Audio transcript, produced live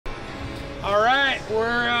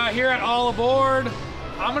we're here at All Aboard.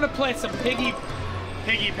 I'm gonna play some Piggy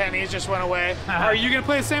Pennies. Just went away. Are you gonna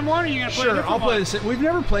play the same one? Or are you gonna play? Sure, I'll play the same. We've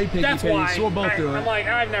never played Piggy Pennies, so we'll both do it. I'm like,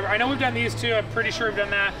 I know we've done these two. I'm pretty sure we've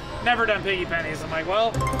done that. Never done Piggy Pennies. I'm like, well,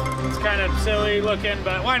 it's kind of silly looking,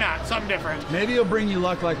 but why not? Something different. Maybe it'll bring you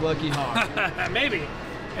luck like Lucky Hawk. Maybe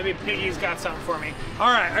Piggy's got something for me.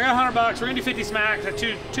 All right, I got $100. We're gonna do 50 smacks at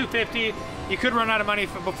 250. You could run out of money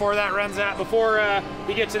before that runs out. Before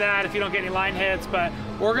you get to that, if you don't get any line hits, but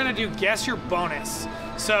we're gonna do guess your bonus.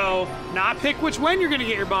 So not pick which when you're gonna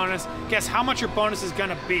get your bonus, guess how much your bonus is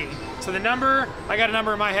gonna be. So the number, I got a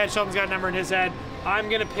number in my head, Sheldon's got a number in his head. I'm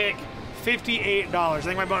gonna pick $58. I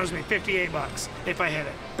think my bonus will be 58 bucks if I hit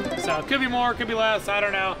it. So it could be more, could be less, I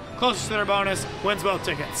don't know. Closest to their bonus wins both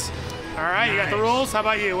tickets. All right, nice. You got the rules. How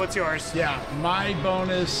about you? What's yours? Yeah, my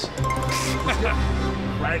bonus.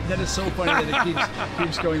 Right, that is so funny that it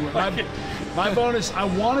keeps going with. My bonus, I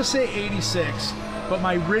want to say 86, but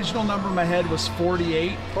my original number in my head was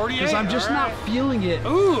 48. 48? Because I'm just not feeling it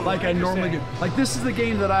like I normally do. Like, this is the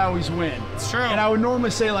game that I always win. It's true. And I would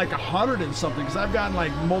normally say like 100 and something, because I've gotten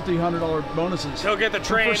like multi-$100 bonuses. He'll get the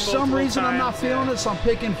train. But for some reason, I'm not feeling it, so I'm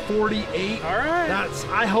picking 48. All right.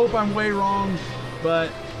 I hope I'm way wrong,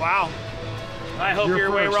 but. Wow. I hope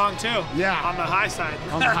you're way wrong too. Yeah. On the high side.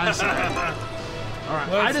 On the high side. All right,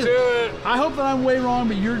 Let's do it. I hope that I'm way wrong,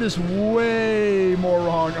 but you're just way more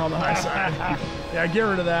wrong on the high side. Yeah, get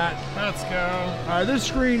rid of that. Let's go. All right, this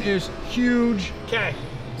screen is huge. Okay,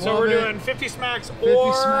 so we're doing 50 smacks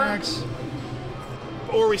 50 smacks.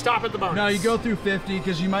 Or we stop at the bonus. No, you go through 50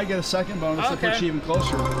 because you might get a second bonus that puts you even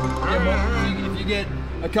closer. If you get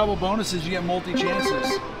a couple bonuses, you get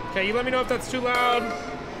multi-chances. Okay, you let me know if that's too loud.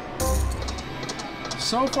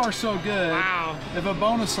 So far, so good. Wow. If a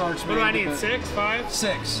bonus starts, what do I need? 6, 5?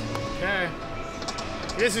 6. Okay.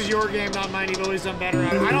 This is your game, not mine. You've always done better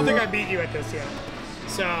at it. I don't think I beat you at this yet.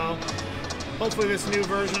 So, hopefully this new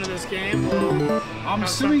version of this game will. I'm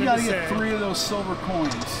assuming you gotta get 3 of those silver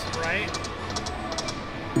coins. Right?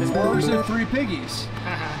 Or is it 3 piggies?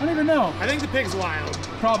 I don't even know. I think the pig's wild.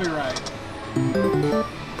 Probably right.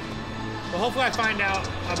 Well, hopefully I find out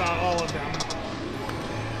about all of them.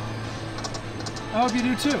 I hope you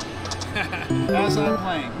do too. As I'm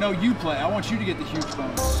playing. No, you play. I want you to get the huge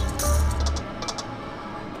bonus.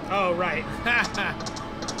 Oh, right.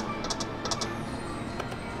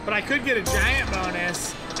 But I could get a giant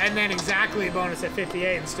bonus and then exactly a bonus at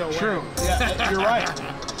 58 and still win. True. Yeah, you're right.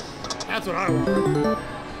 That's what I want.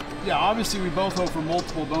 Yeah, obviously we both hope for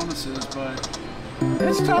multiple bonuses, but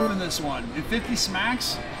it's tough in this one. In 50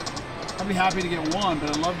 smacks, I'd be happy to get 1, but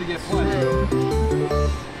I'd love to get plenty.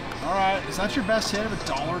 All right, is that your best hit of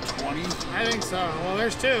 $1.20? I think so. Well,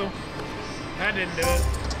 there's 2. That didn't do it.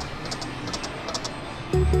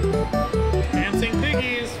 Dancing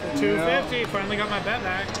piggies for $2.50. Yep. Finally got my bet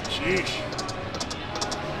back. Sheesh.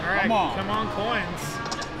 All right, come on, coins.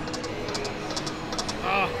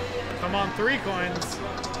 Oh, come on, 3 coins.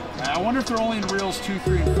 I wonder if they're only in reels 2,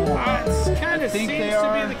 3, and 4. It kind of seems to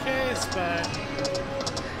be the case, but.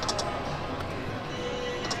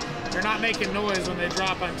 They're not making noise when they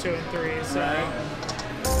drop on 2 and 3, so. Right.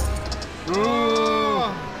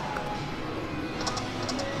 Ooh.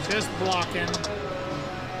 Just blocking.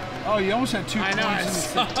 Oh, you almost had 2 coins. I know, I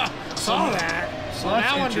saw that. So well,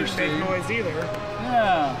 that one didn't make noise either.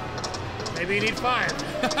 Yeah. Maybe you need 5.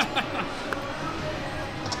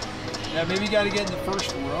 Yeah, maybe you got to get in the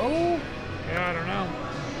first row? Yeah, I don't know.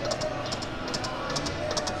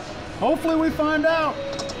 Hopefully we find out.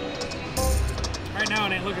 Right now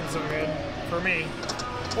it ain't looking so good for me.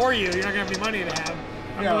 Or you. You're not going to have any money to have.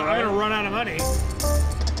 I'm going to run out of money.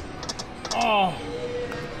 Oh.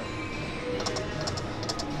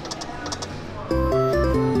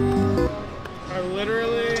 I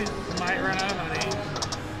literally might run out of money.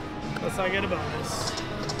 Unless I get a bonus.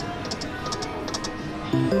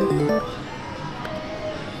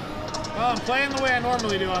 Well, I'm playing the way I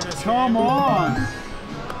normally do on this game. Come on.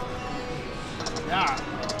 Yeah.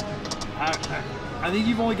 I think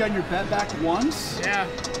you've only gotten your bet back once. Yeah.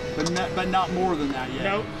 But not more than that yet.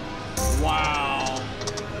 Nope. Wow.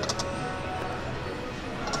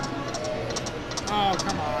 Oh,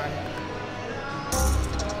 come on.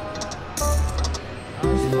 That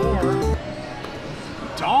was 4.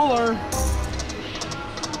 $1.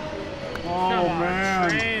 Oh, come on, man.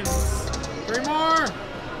 Trains. 3 more.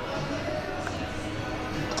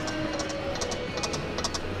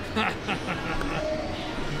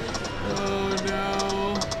 Oh, no.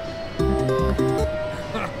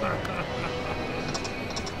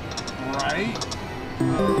 Right?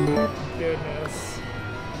 Oh, goodness.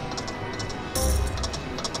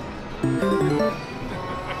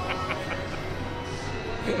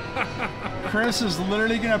 Chris is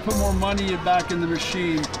literally gonna put more money back in the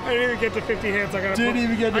machine. I didn't even get to 50 hits. I gotta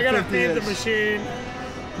feed the machine.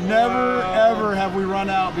 Never ever have we run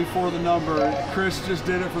out before the number. Chris just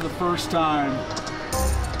did it for the first time.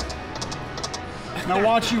 Now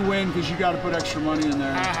watch you win because you got to put extra money in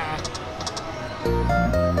there.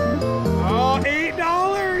 Oh, $8.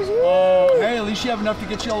 Oh, hey, at least you have enough to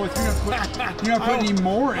get you all the way through. You're not putting any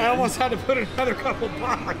more in. I almost had to put another couple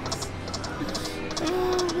bucks.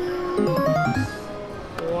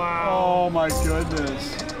 Wow. Oh my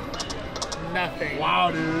goodness. Nothing.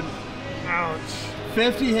 Wow, dude. Ouch.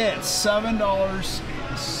 50 hits,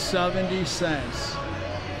 $7.70.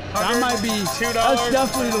 That might be $2. That's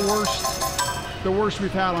definitely the worst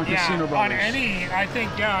we've had on Casino Brothers. On any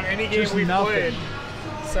game we've played.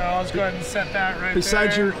 So I'll just go ahead and set that right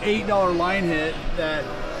Besides there. your $8 line hit, that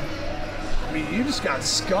I mean, you just got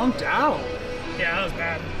skunked out. Yeah, that was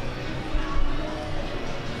bad.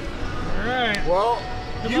 All right. Well,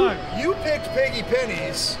 Good luck. you picked Piggy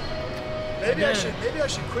Pennies. Maybe I should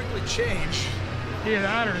quickly change. Either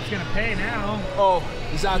that or it's gonna pay now. Oh,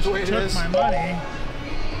 is that the way it is? Took my money.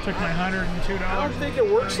 Took my $102. I don't think it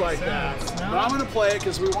works like that. No? But I'm gonna play it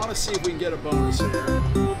because we want to see if we can get a bonus here.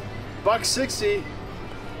 $1.60.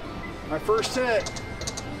 My first hit.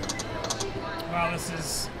 Wow, this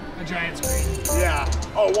is a giant screen. Yeah.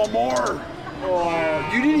 Oh, one more. Oh,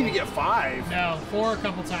 you didn't even get 5. No, 4 a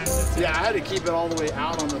couple times. That's it. Yeah, I had to keep it all the way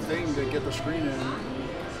out on the thing to get the screen in.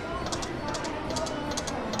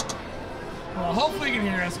 Well, hopefully you can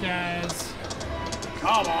hear us, guys.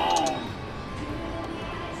 Come on.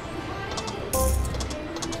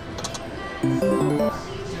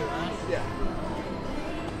 Yeah.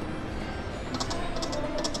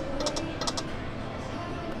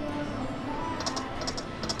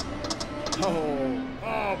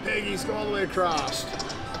 Oh, Piggy's go all the way across.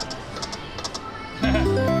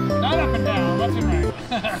 Not up and down, left and right.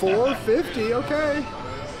 $4.50, okay. I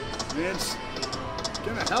mean, it's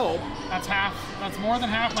gonna help. That's half. That's more than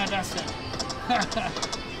half my best hit.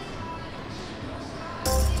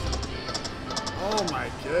 Oh my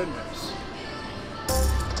goodness.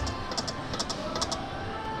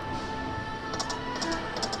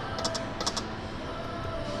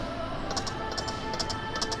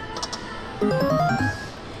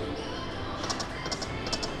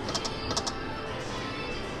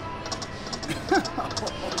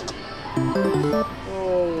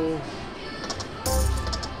 Oh.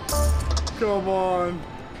 Come on.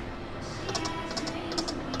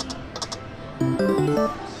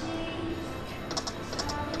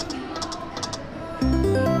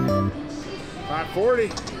 $5.40.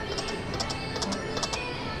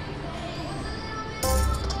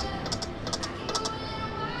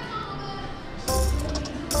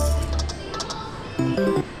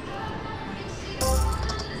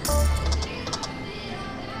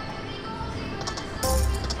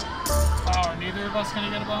 Are neither of us gonna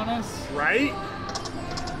get a bonus? Right?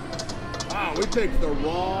 Wow, we picked the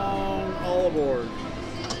wrong all aboard.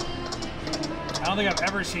 I don't think I've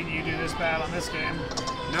ever seen you do this bad on this game.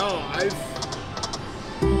 No, I've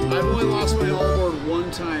only lost my all aboard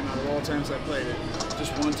one time out of all times I played it.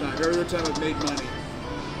 Just one time. Every other time I've made money.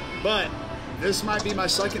 But this might be my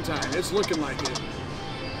second time. It's looking like it.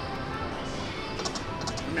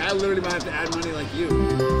 I mean, I literally might have to add money like you.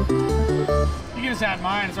 You can just add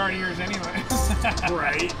mine. It's already yours anyway.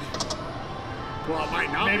 Right. Well, it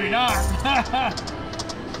might not. Maybe be. not.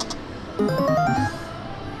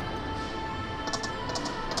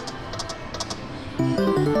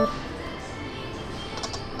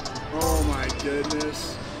 Oh my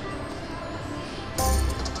goodness.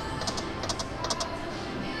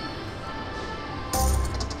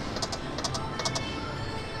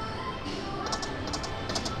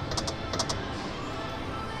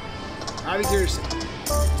 I'd be curious.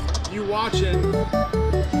 You watching?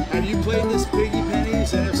 Have you played this Piggy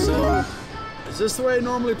Pennies? And if so, is this the way it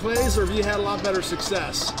normally plays, or have you had a lot better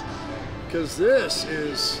success? Because this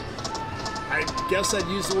is, I guess I'd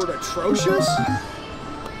use the word atrocious.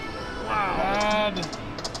 Wow. Bad.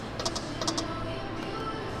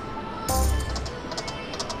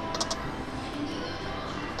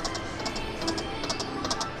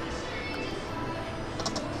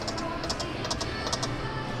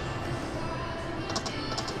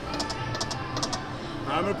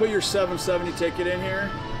 I'm gonna put your 770 ticket in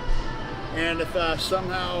here, and if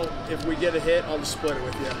somehow if we get a hit, I'll just split it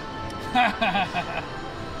with you.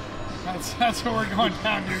 That's what we're going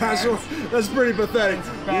down to. That's pretty pathetic.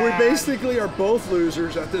 Bad. We basically are both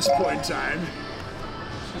losers at this point in time.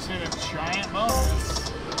 Just hit a giant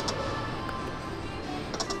bonus.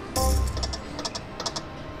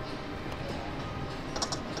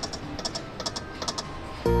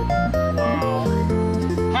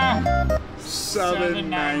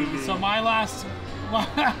 790. So my last,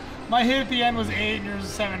 my hit at the end was 8, and yours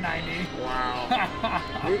was 790. Wow.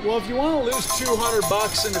 Well, if you want to lose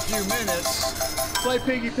 $200 in a few minutes, play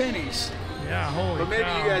Piggy Pennies. Yeah, holy But maybe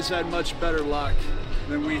cow. you guys had much better luck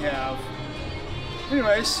than we have.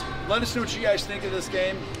 Anyways, let us know what you guys think of this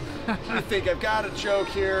game. What do you think? I've got a joke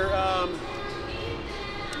here. All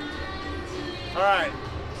right.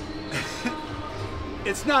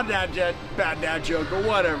 It's not a bad dad joke, but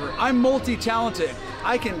whatever. I'm multi-talented.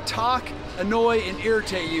 I can talk, annoy, and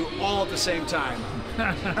irritate you all at the same time.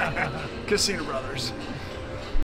 Casino Brothers.